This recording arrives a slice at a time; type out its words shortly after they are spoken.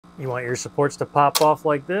You want your supports to pop off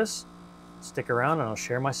like this? Stick around and I'll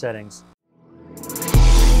share my settings.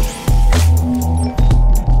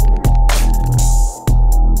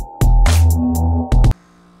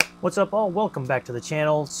 What's up all? Welcome back to the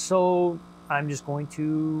channel. So I'm just going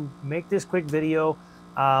to make this quick video.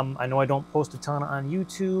 I know I don't post a ton on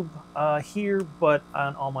YouTube here, but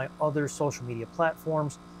on all my other social media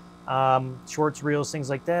platforms, shorts, reels, things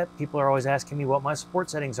like that, people are always asking me what my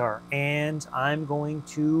support settings are, and I'm going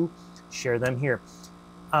to share them here.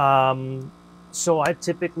 So I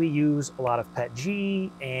typically use a lot of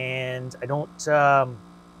PETG, and I don't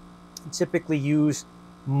typically use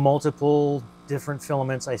multiple different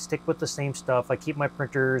filaments. I stick with the same stuff. I keep my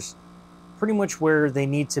printers pretty much where they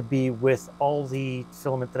need to be with all the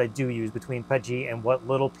filament that I do use between PETG and what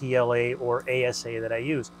little PLA or ASA that I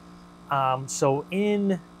use. So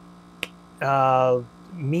in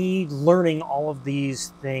me learning all of these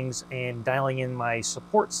things and dialing in my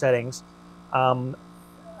support settings,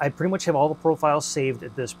 I pretty much have all the profiles saved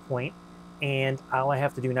at this point, and all I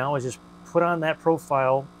have to do now is just put on that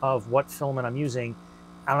profile of what filament I'm using.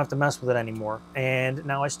 I don't have to mess with it anymore. And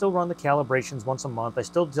now I still run the calibrations once a month. I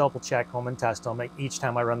still double check them and test them each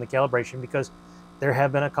time I run the calibration, because there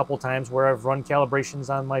have been a couple times where I've run calibrations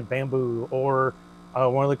on my Bamboo or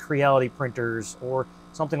one of the Creality printers or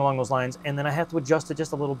something along those lines, and then I have to adjust it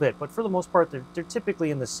just a little bit. But for the most part, they're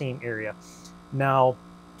typically in the same area. Now,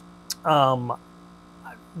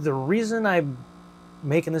 the reason I'm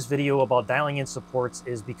making this video about dialing in supports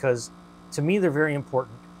is because to me they're very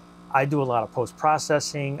important. I do a lot of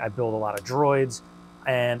post-processing, I build a lot of droids,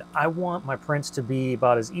 and I want my prints to be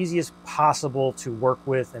about as easy as possible to work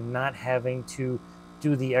with and not having to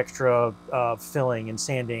do the extra filling and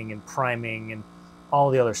sanding and priming and all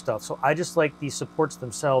the other stuff. So I just like these supports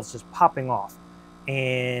themselves just popping off,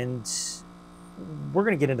 and we're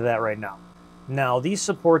going to get into that right now. Now, these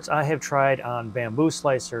supports I have tried on Bamboo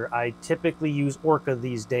Slicer. I typically use Orca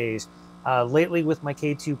these days. Lately with my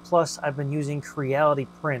K2 Plus, I've been using Creality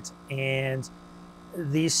Print, and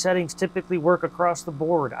these settings typically work across the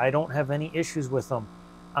board. I don't have any issues with them.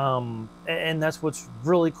 And that's what's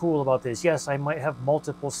really cool about this. Yes, I might have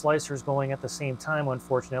multiple slicers going at the same time,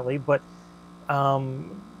 unfortunately, but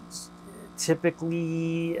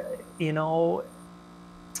typically, you know,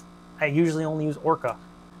 I usually only use Orca.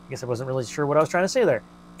 I guess I wasn't really sure what I was trying to say there.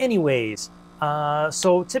 Anyways,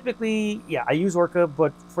 so typically, yeah, I use Orca,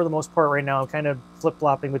 but for the most part right now, I'm kind of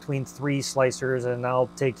flip-flopping between 3 slicers, and I'll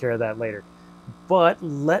take care of that later. But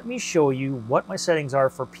let me show you what my settings are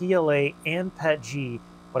for PLA and PETG,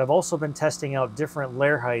 but I've also been testing out different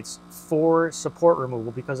layer heights for support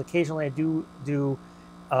removal, because occasionally I do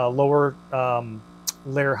lower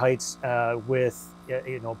layer heights with,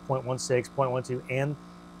 you know, 0.16, 0.12, and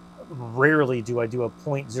rarely do I do a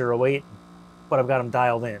 0.08, but I've got them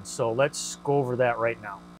dialed in. So let's go over that right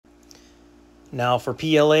now. Now for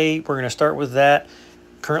PLA, we're going to start with that.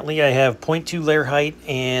 Currently I have 0.2 layer height,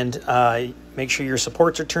 and make sure your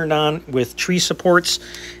supports are turned on with tree supports.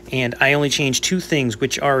 And I only change 2 things,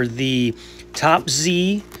 which are the top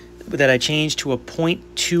Z that I changed to a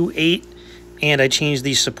 0.28, and I changed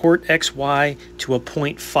the support XY to a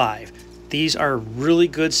 0.5. These are really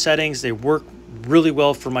good settings. They work really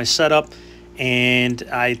well for my setup, and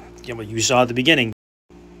you saw at the beginning.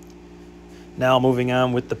 Now moving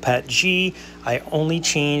on with the PETG, I only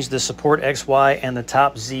change the support XY and the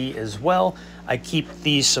top Z as well. I keep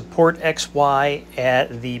the support XY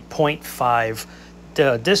at the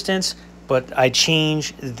 0.5 distance, but I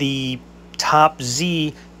change the top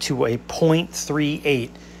Z to a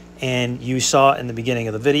 0.38. And you saw in the beginning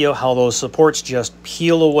of the video how those supports just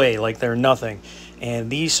peel away like they're nothing.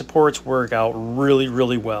 And these supports work out really,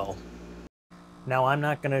 really well. Now, I'm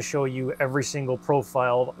not going to show you every single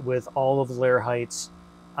profile with all of the layer heights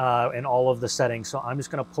and all of the settings, so I'm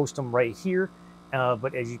just going to post them right here.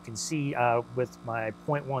 But as you can see, with my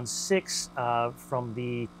 0.16 from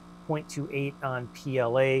the 0.28 on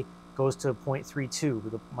PLA goes to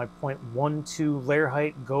 0.32. My 0.12 layer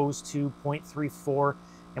height goes to 0.34,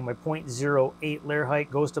 and my 0.08 layer height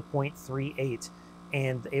goes to 0.38.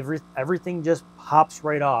 And everything just pops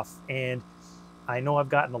right off. And I know I've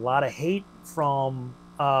gotten a lot of hate from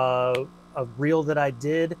a reel that I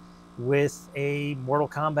did with a Mortal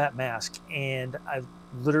Kombat mask, and I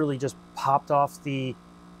literally just popped off the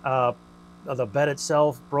bed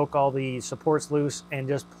itself, broke all the supports loose, and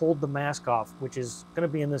just pulled the mask off, which is going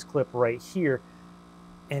to be in this clip right here.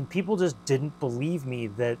 And people just didn't believe me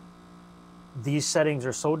that these settings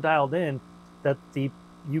are so dialed in that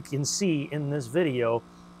you can see in this video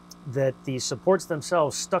that the supports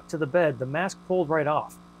themselves stuck to the bed, the mask pulled right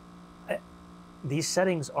off. These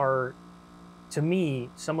settings are to me,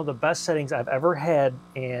 some of the best settings I've ever had,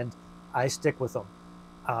 and I stick with them.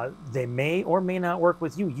 They may or may not work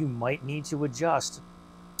with you. You might need to adjust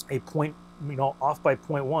a point, off by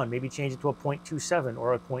 0.1, maybe change it to a 0.27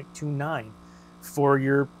 or a 0.29 for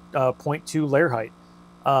your 0.2 layer height.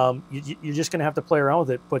 You're just going to have to play around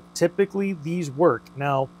with it, but typically these work.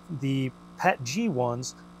 Now, the PETG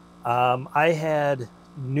ones, I had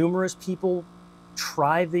numerous people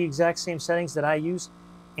try the exact same settings that I use,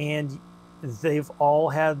 and they've all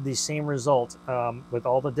had the same result with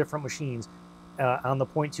all the different machines on the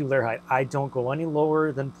 0.2 layer height. I don't go any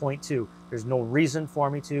lower than 0.2. There's no reason for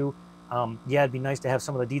me to. Yeah, it'd be nice to have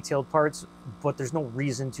some of the detailed parts, but there's no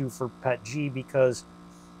reason to for PETG because,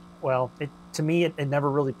 well, to me, it never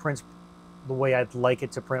really prints the way I'd like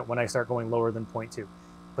it to print when I start going lower than 0.2.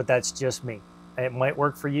 But that's just me. It might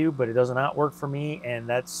work for you, but it does not work for me, and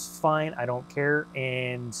that's fine. I don't care,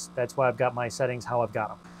 and that's why I've got my settings how I've got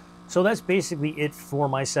them. So that's basically it for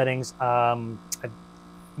my settings.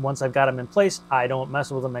 Once I've got them in place, I don't mess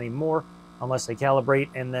with them anymore unless they calibrate,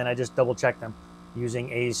 and then I just double check them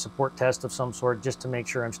using a support test of some sort just to make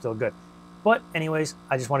sure I'm still good. But anyways,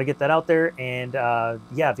 I just want to get that out there, and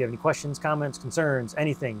yeah, if you have any questions, comments, concerns,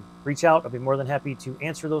 anything, reach out. I'll be more than happy to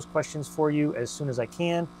answer those questions for you as soon as I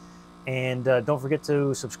can. And don't forget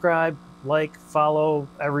to subscribe, like, follow,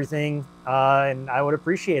 everything, and I would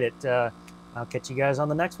appreciate it. I'll catch you guys on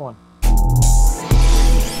the next one.